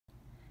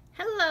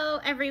Hello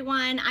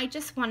everyone, I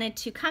just wanted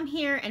to come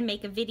here and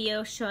make a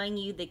video showing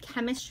you the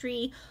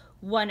Chemistry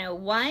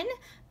 101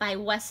 by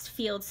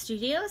Westfield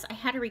Studios. I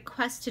had a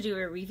request to do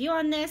a review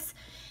on this,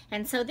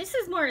 and so this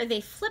is more of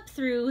a flip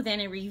through than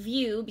a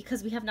review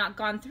because we have not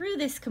gone through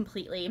this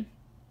completely,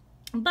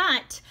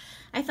 but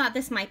I thought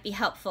this might be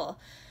helpful.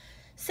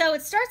 So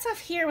it starts off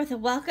here with a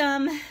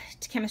welcome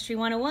to Chemistry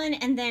 101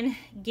 and then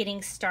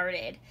getting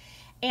started.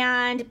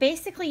 And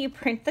basically you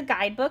print the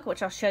guidebook,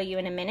 which I'll show you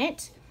in a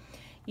minute.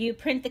 You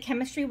print the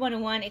Chemistry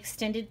 101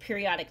 extended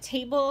periodic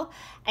table.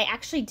 I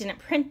actually didn't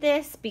print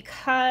this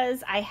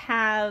because I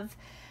have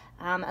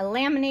a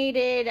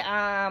laminated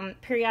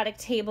periodic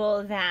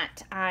table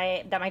that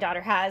my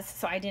daughter has,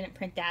 so I didn't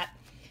print that.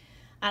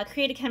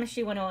 Create a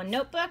Chemistry 101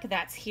 notebook,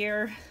 that's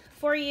here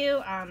for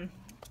you.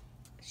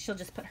 She'll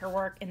just put her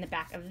work in the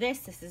back of this.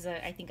 This is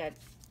I think a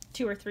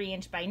 2 or 3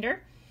 inch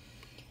binder.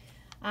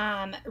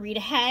 Read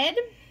ahead,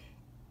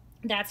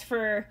 that's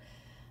for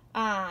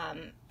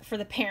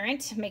the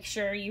parent. Make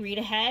sure you read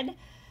ahead.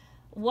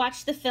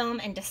 Watch the film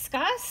and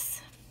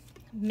discuss.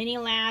 Mini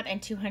lab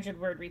and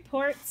 200-word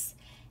reports,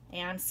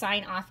 and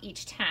sign off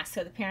each task.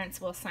 So the parents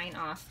will sign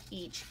off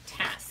each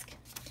task.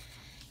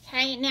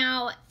 Okay,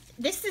 now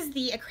this is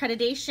the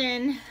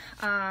accreditation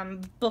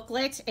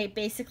booklet. It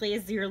basically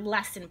is your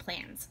lesson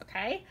plans,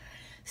 okay?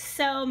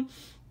 So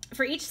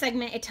for each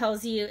segment, it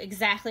tells you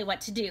exactly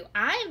what to do.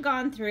 I've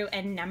gone through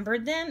and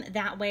numbered them.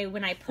 That way,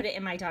 when I put it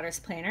in my daughter's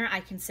planner, I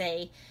can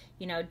say,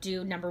 you know,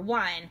 do number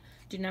 1,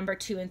 do number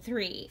 2 and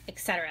 3,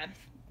 etc.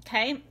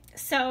 Okay,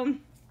 so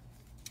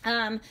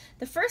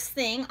the first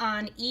thing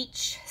on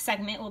each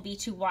segment will be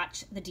to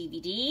watch the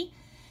DVD.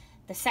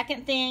 The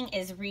second thing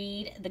is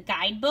read the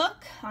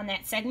guidebook on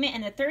that segment.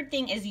 And the third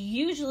thing is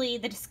usually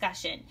the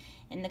discussion.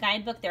 In the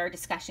guidebook, there are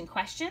discussion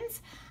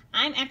questions.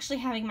 I'm actually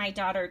having my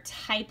daughter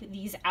type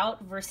these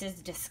out versus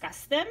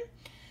discuss them.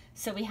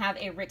 So we have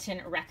a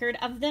written record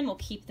of them. We'll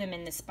keep them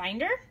in this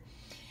binder.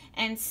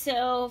 And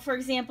so, for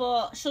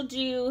example, she'll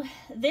do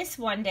this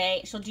one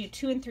day. She'll do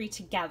 2 and 3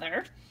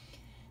 together.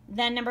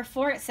 Then number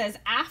 4, it says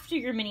after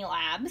your mini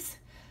labs.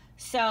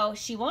 So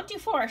she won't do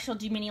 4. She'll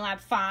do mini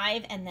lab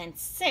 5 and then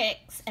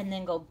 6 and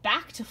then go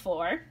back to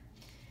 4.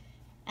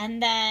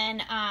 And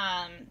then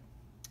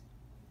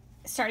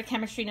start a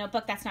chemistry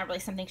notebook. That's not really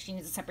something she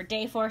needs a separate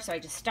day for, so I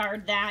just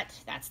started that.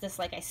 That's this,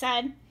 like I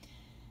said.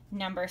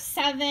 Number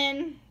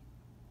 7.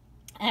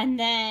 And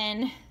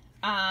then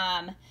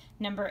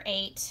number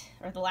 8,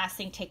 or the last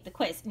thing, take the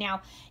quiz.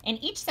 Now, in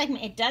each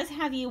segment, it does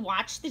have you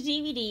watch the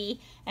DVD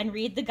and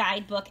read the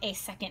guidebook a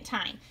second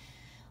time.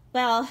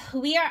 Well,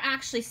 we are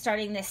actually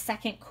starting this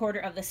second quarter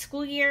of the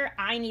school year.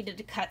 I needed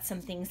to cut some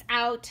things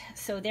out,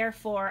 so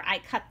therefore I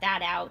cut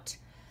that out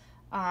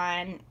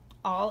on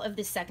all of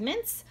the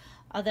segments.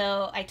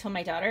 Although I told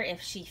my daughter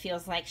if she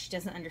feels like she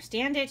doesn't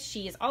understand it,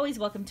 she is always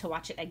welcome to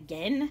watch it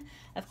again,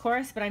 of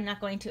course, but I'm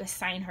not going to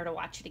assign her to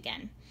watch it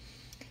again.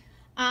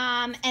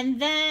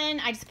 And then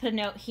I just put a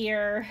note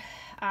here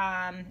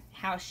how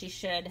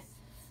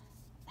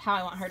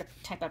I want her to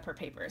type up her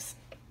papers.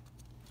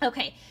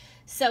 Okay,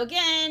 so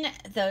again,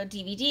 the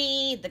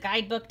DVD, the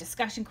guidebook,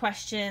 discussion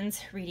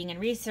questions, reading and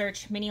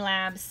research, mini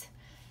labs,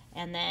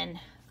 and then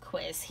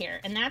quiz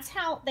here. And that's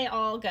how they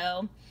all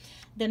go.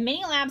 The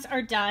mini labs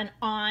are done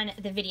on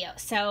the video.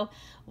 So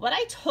what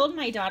I told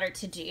my daughter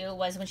to do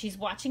was when she's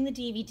watching the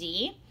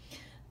DVD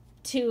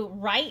to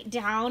write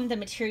down the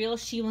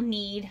materials she will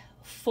need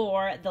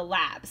for the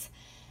labs.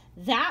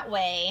 That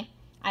way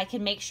I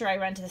can make sure I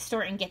run to the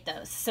store and get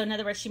those. So in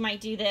other words, she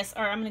might do this,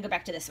 or I'm going to go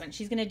back to this one.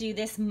 She's going to do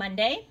this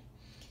Monday.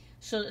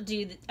 She'll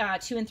do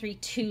 2 and 3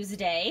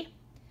 Tuesday.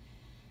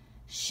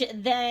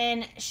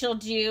 Then she'll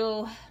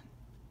do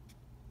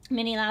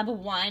mini lab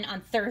 1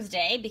 on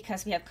Thursday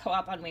because we have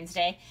co-op on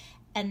Wednesday,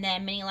 and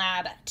then mini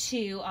lab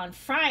 2 on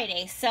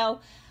Friday.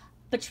 So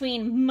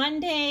between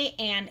Monday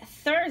and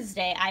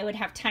Thursday, I would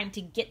have time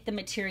to get the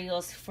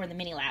materials for the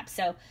mini lab.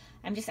 So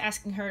I'm just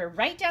asking her to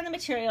write down the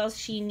materials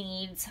she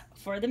needs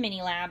for the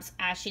mini labs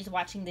as she's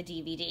watching the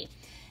DVD.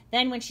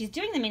 Then when she's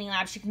doing the mini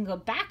lab, she can go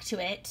back to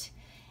it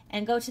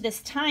and go to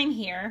this time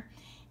here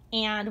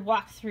and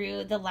walk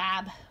through the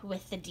lab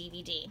with the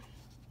DVD.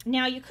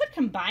 Now you could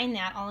combine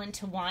that all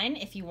into one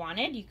if you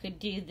wanted. You could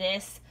do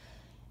this,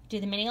 do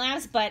the mini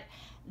labs, but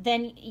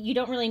then you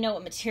don't really know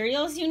what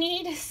materials you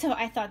need, so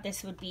I thought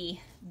this would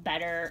be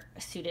better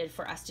suited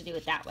for us to do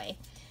it that way.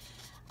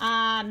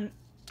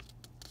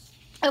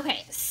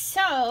 Okay,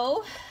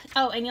 so,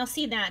 oh, and you'll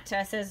see that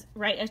says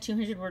write a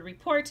 200-word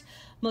report.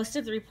 Most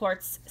of the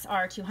reports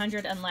are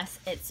 200 unless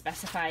it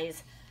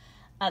specifies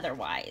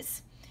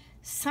otherwise.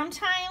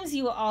 Sometimes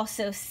you will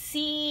also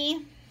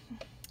see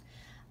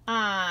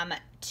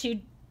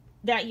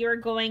that you're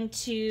going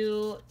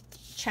to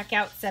check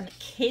out some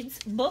kids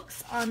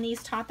books on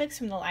these topics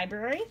from the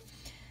library.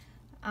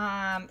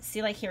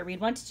 See, like here, read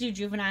 1 to 2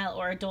 juvenile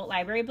or adult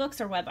library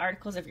books or web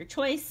articles of your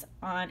choice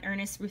on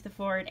Ernest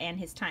Rutherford and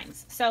his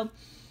times. So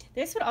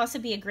this would also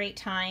be a great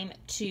time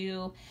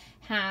to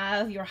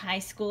have your high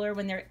schooler,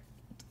 when they're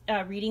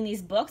reading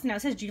these books. Now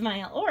it says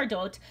juvenile or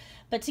adult,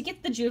 but to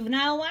get the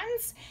juvenile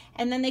ones,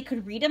 and then they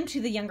could read them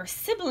to the younger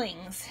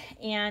siblings,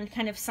 and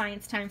kind of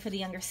science time for the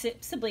younger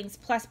siblings,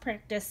 plus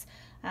practice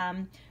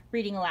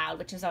reading aloud,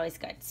 which is always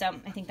good. So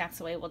I think that's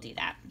the way we'll do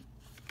that.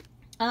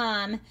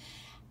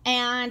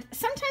 And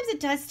sometimes it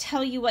does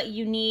tell you what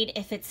you need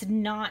if it's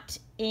not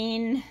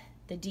in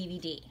the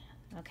DVD.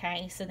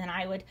 Okay, so then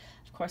I would,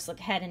 of course, look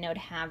ahead and know to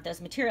have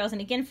those materials.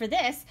 And again, for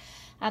this,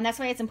 that's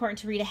why it's important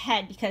to read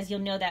ahead, because you'll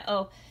know that,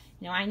 oh,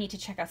 you know, I need to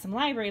check out some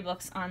library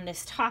books on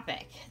this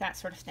topic, that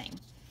sort of thing.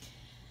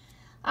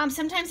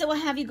 Sometimes it will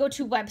have you go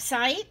to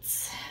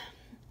websites.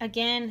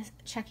 Again,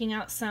 checking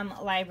out some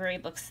library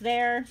books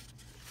there.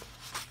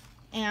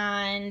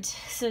 And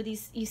so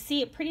these, you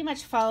see, it pretty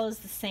much follows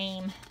the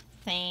same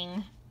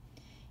thing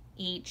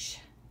each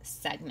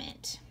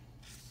segment.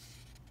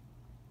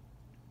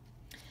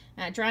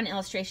 Draw an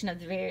illustration of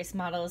the various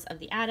models of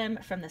the atom,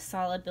 from the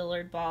solid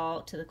billiard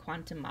ball to the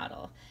quantum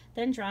model.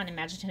 Then draw an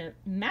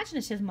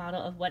imaginative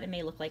model of what it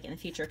may look like in the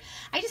future.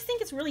 I just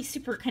think it's really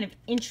super kind of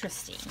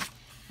interesting.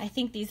 I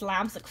think these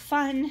labs look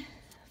fun,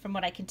 from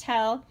what I can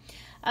tell.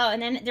 Oh,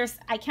 and then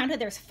I counted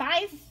there's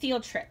 5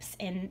 field trips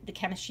in the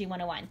Chemistry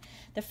 101.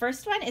 The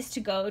first one is to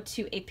go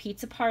to a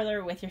pizza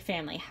parlor with your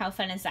family. How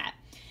fun is that?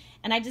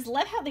 And I just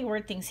love how they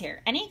word things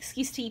here. Any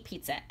excuse to eat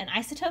pizza. An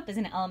isotope is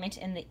an element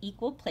in the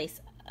equal place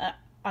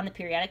on the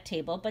periodic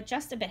table, but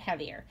just a bit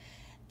heavier.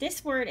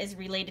 This word is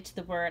related to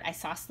the word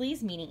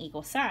isosceles, meaning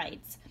equal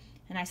sides.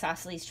 An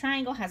isosceles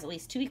triangle has at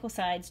least 2 equal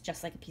sides,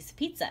 just like a piece of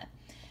pizza.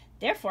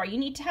 Therefore, you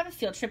need to have a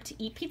field trip to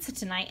eat pizza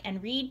tonight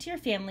and read to your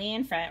family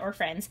and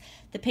friends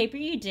the paper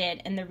you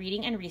did in the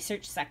reading and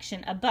research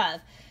section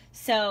above.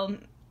 So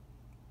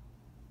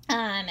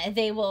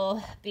they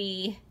will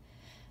be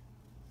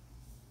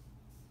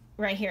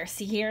right here.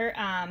 See here,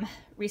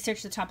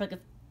 research the topic of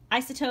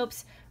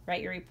isotopes,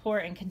 write your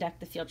report, and conduct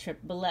the field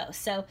trip below.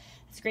 So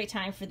it's a great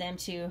time for them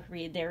to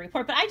read their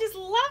report. But I just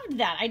loved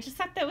that. I just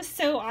thought that was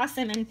so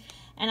awesome. And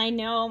I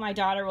know my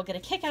daughter will get a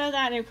kick out of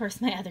that. And of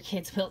course, my other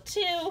kids will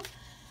too.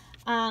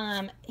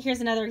 Here's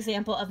another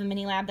example of a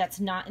mini lab that's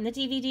not in the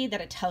DVD,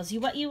 that it tells you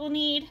what you will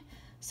need.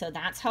 So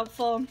that's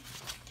helpful.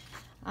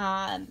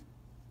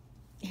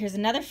 Here's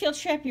another field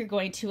trip. You're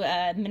going to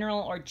a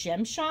mineral or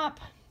gem shop.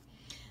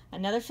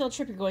 Another field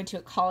trip, you're going to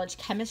a college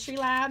chemistry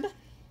lab.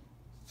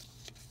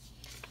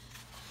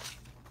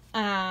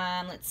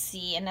 Let's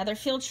see, another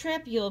field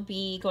trip, you'll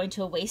be going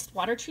to a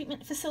wastewater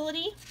treatment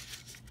facility.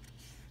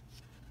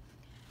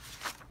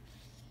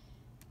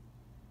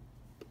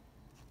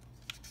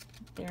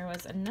 There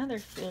was another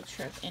field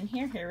trip in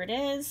here. Here it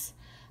is.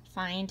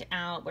 Find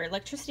out where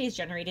electricity is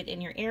generated in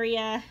your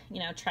area. You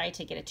know, try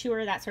to get a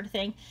tour, that sort of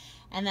thing.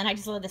 And then I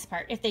just love this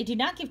part. If they do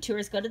not give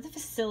tours, go to the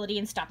facility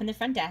and stop in the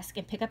front desk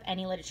and pick up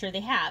any literature they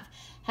have.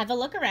 Have a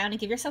look around and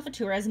give yourself a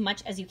tour as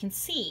much as you can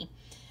see.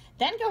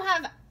 Then go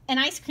have an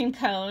ice cream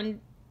cone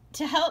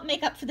to help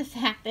make up for the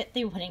fact that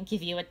they wouldn't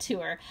give you a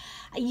tour.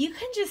 You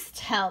can just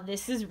tell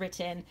this is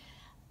written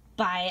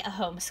by a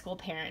homeschool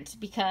parent,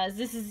 because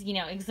this is, you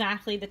know,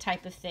 exactly the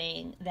type of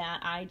thing that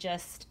I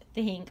just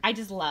think, I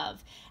just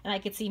love. And I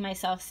could see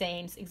myself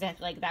saying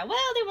exactly like that. Well,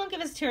 they won't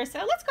give us a tour, so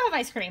let's go have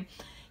ice cream.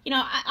 You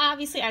know,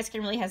 obviously ice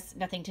cream really has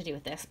nothing to do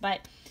with this,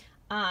 but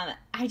I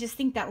just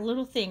think that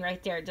little thing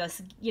right there,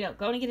 just, you know,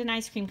 go and get an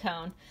ice cream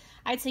cone.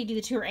 I'd say do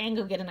the tour and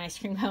go get an ice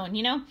cream cone,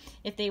 you know,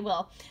 if they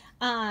will.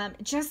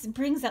 Just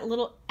brings that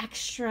little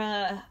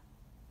extra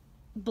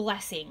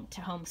blessing to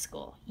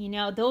homeschool. You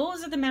know,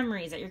 those are the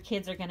memories that your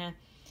kids are going to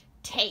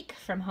take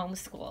from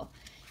homeschool.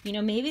 You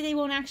know, maybe they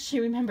won't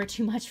actually remember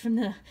too much from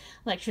the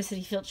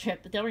electricity field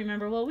trip, but they'll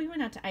remember, well, we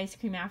went out to ice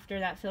cream after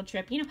that field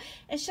trip. You know,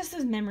 it's just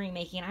those memory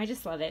making. I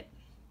just love it.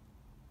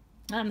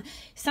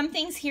 Some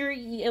things here,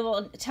 it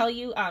will tell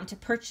you to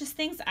purchase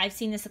things. I've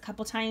seen this a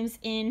couple times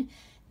in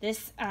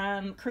this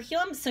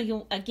curriculum, so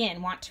you'll,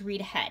 again, want to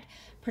read ahead.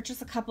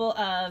 Purchase a couple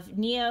of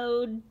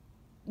neodymium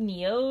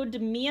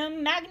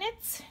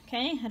magnets.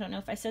 Okay, I don't know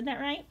if I said that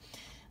right,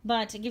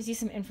 but it gives you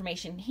some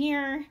information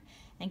here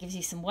and gives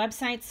you some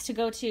websites to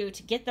go to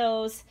get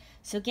those.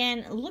 So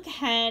again, look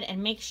ahead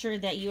and make sure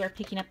that you are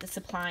picking up the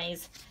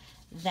supplies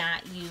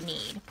that you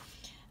need.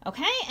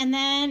 Okay, and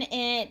then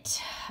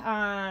it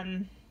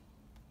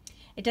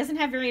doesn't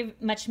have very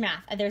much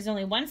math. There's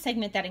only one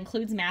segment that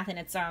includes math, and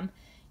it's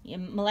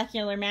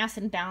molecular mass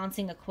and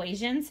balancing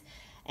equations.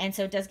 And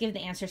so it does give the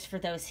answers for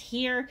those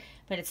here,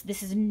 but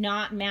this is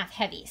not math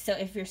heavy. So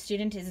if your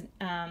student is,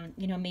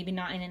 you know, maybe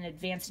not in an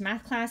advanced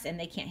math class and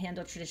they can't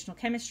handle traditional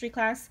chemistry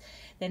class,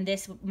 then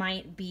this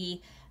might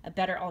be a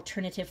better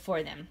alternative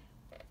for them.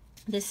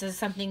 This is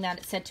something that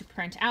it said to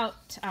print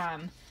out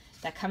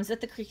that comes with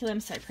the curriculum,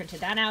 so I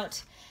printed that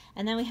out.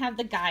 And then we have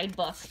the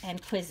guidebook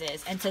and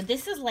quizzes. And so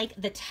this is like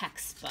the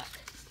textbook.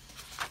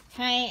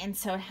 Okay, and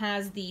so it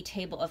has the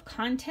table of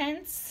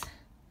contents.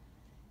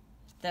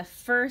 The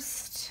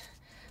first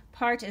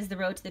part is the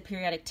road to the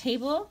periodic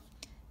table,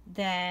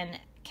 then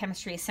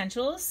chemistry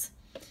essentials,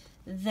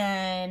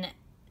 then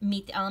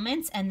meet the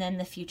elements, and then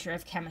the future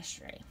of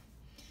chemistry.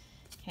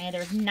 Okay,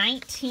 there's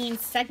 19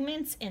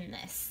 segments in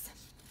this.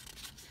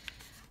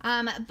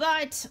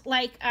 But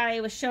like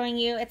I was showing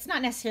you, it's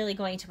not necessarily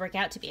going to work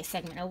out to be a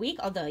segment a week,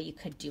 although you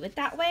could do it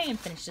that way and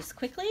finish this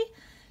quickly.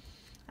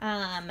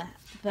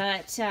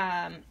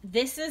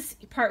 This is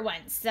part 1.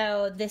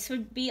 So this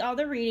would be all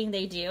the reading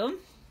they do.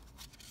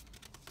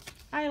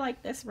 I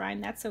like this rhyme.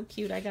 That's so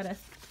cute. I gotta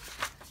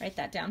write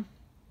that down.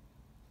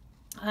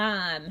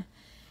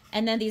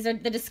 And then these are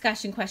the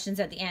discussion questions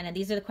at the end. And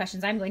these are the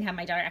questions I'm going to have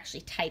my daughter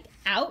actually type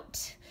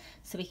out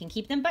so we can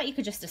keep them, but you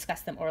could just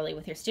discuss them orally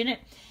with your student.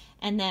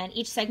 And then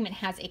each segment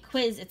has a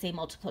quiz. It's a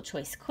multiple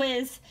choice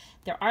quiz.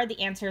 There are the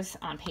answers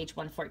on page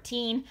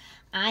 114.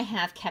 I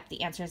have kept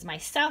the answers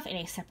myself in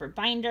a separate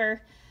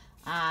binder.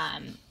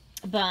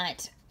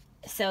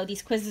 So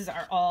these quizzes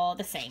are all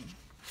the same.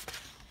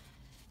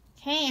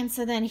 Okay, and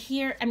so then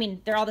here, I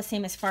mean, they're all the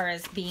same as far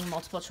as being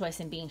multiple choice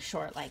and being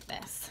short like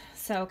this.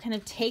 So kind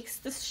of takes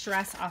the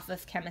stress off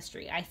of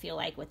chemistry, I feel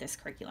like, with this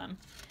curriculum.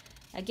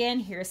 Again,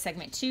 here's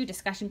segment 2,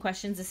 discussion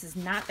questions. This is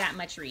not that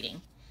much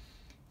reading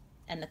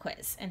and the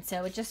quiz. And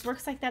so it just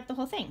works like that the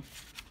whole thing.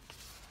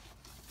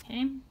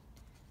 Okay.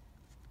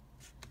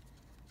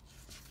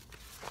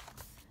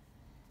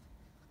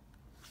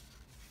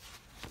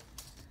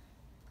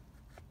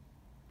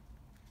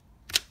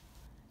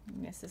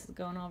 I guess this is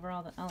going over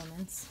all the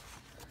elements.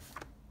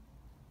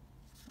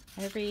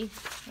 Every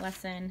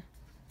lesson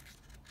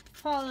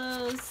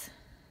follows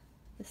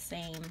the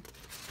same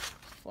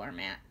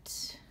format.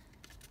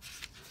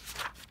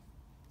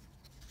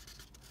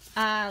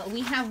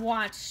 We have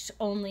watched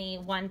only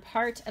one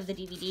part of the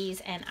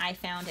DVDs and I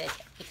found it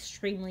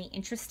extremely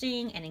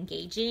interesting and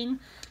engaging.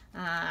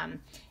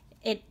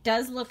 It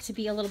does look to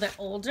be a little bit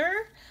older,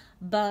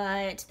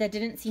 but that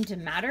didn't seem to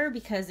matter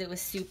because it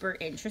was super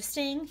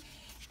interesting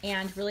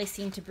and really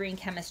seemed to bring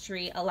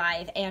chemistry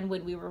alive. And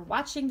when we were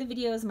watching the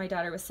videos, my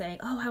daughter was saying,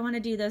 oh, I want to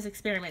do those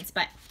experiments.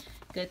 But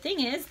good thing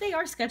is they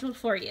are scheduled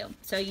for you,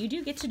 so you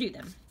do get to do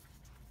them.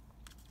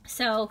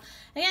 So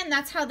again,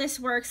 that's how this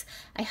works.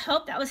 I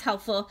hope that was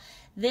helpful.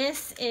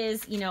 This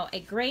is, you know,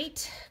 a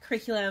great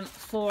curriculum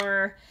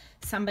for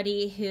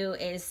somebody who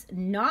is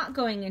not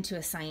going into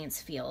a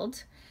science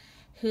field,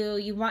 who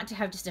you want to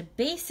have just a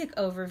basic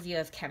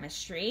overview of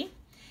chemistry,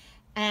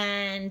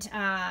 and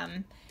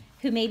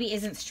who maybe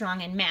isn't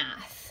strong in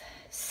math.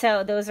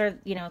 So those are,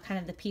 you know,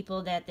 kind of the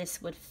people that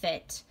this would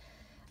fit.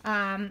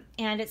 And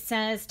it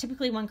says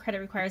typically one credit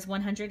requires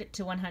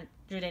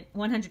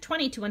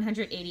 120 to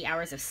 180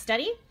 hours of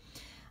study.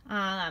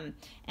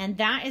 And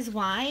that is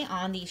why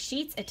on these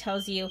sheets it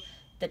tells you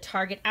the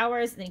target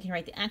hours, and then you can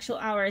write the actual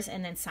hours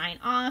and then sign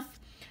off.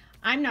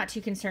 I'm not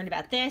too concerned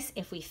about this.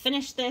 If we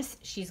finish this,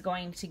 she's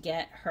going to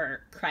get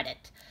her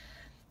credit.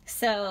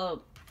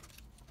 So,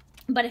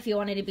 but if you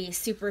wanted to be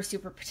super,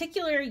 super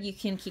particular, you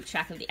can keep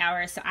track of the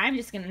hours. So I'm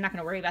not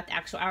gonna worry about the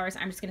actual hours.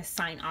 I'm just gonna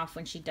sign off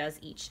when she does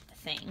each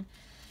thing.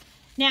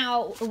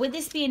 Now, would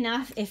this be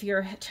enough if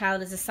your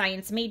child is a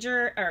science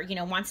major or, you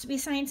know, wants to be a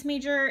science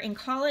major in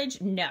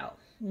college? No.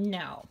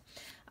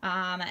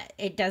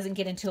 It doesn't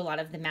get into a lot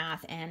of the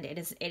math, and it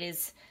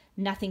is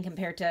nothing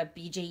compared to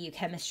BJU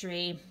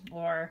chemistry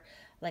or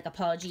like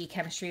apology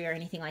chemistry or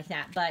anything like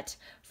that. But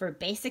for a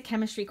basic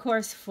chemistry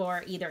course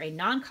for either a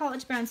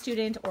non-college bound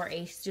student or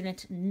a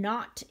student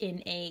not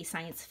in a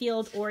science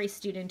field or a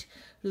student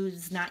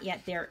who's not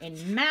yet there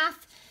in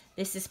math,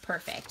 this is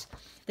perfect.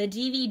 The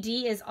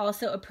DVD is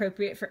also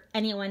appropriate for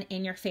anyone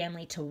in your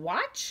family to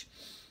watch.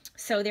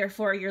 So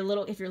therefore, if your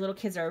little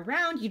kids are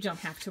around, you don't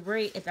have to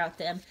worry about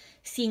them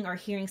seeing or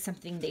hearing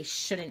something they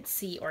shouldn't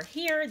see or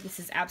hear. This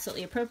is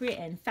absolutely appropriate.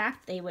 In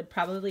fact, they would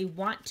probably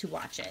want to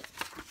watch it.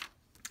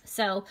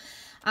 So,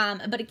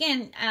 but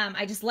again,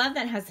 I just love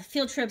that it has the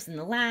field trips and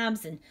the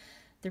labs and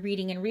the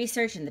reading and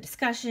research and the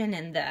discussion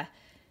and the,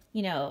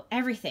 you know,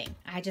 everything.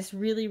 I just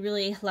really,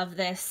 really love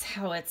this,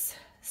 how it's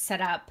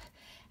set up,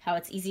 how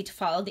it's easy to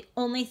follow. The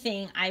only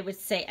thing I would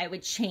say I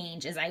would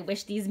change is I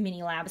wish these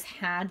mini labs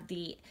had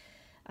the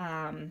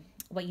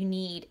what you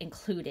need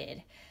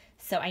included.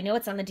 So I know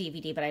it's on the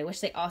DVD, but I wish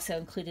they also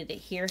included it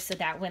here so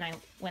that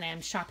when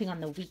I'm shopping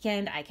on the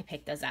weekend, I could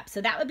pick those up.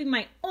 So that would be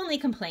my only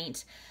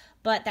complaint,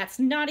 but that's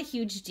not a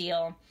huge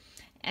deal.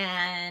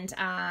 And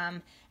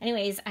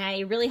anyways, I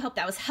really hope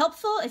that was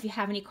helpful. If you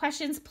have any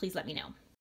questions, please let me know.